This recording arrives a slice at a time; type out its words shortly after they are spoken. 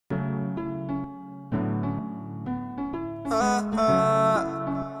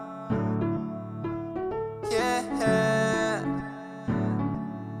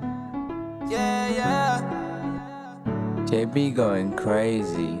JB going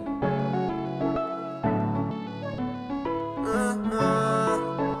crazy.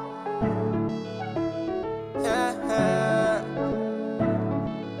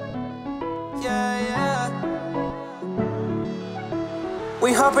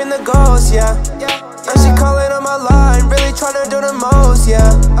 We hop in the ghost, yeah. And she calling on my line, really tryna do the most,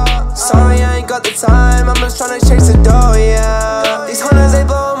 yeah. Sorry I ain't got the time, I'm just tryna chase the dough, yeah. These hunters, they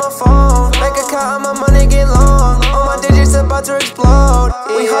blow on my phone, bank account and my money get long. All my digits about to explode.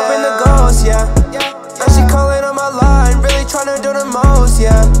 We hop in the ghost, yeah. And she calling on my line, really tryna do the most,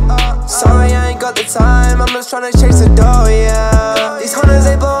 yeah. Sorry I ain't got the time, I'm just tryna chase the dough, yeah. These hunters,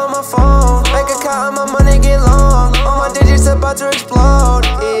 they blow on my phone, bank account and my money get long. All my digits about to explode,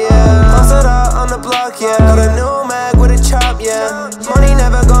 yeah. Posted out on the block, yeah. Got a new mag with a chop, yeah. Money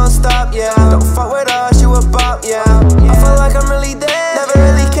never gon' stop, yeah. Don't fuck with us, you a bop, yeah. I feel like I'm really dead, never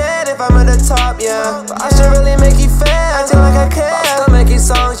really cared if I'm at the top, yeah. But I should really make you fair, acting like I care. But still making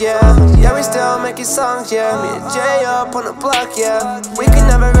songs, yeah. Yeah, we still making songs, yeah. Me and Jay up on the block, yeah. We can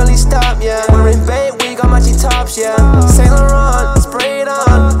never really stop, yeah. We're in bait, we got matchy tops, yeah. Saint-Laurent, spray it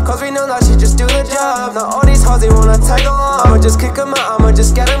on, cause we know that she just do the job. Now all these hoes, they wanna tag along. I'ma just kick them out, I'ma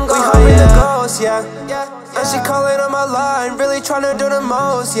just get them going, we hop in the ghost, yeah. And she calling on my line, really tryna do the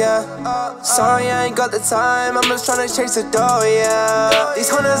most, yeah. Sorry I ain't got the time, I'm just tryna chase the dough, yeah. These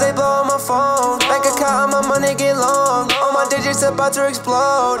hunters, they blow on my phone, bank account and my money get long. All my digits about to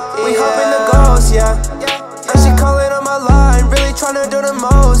explode. We hop in the ghost, yeah. And she calling on my line, really tryna do the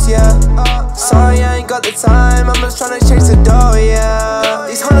most, yeah. Sorry I ain't got the time, I'm just tryna chase the dough, yeah.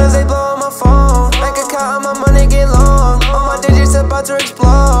 These hunters, they blow on my phone, bank account and my money get long. All my digits about to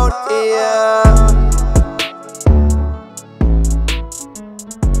explode, yeah.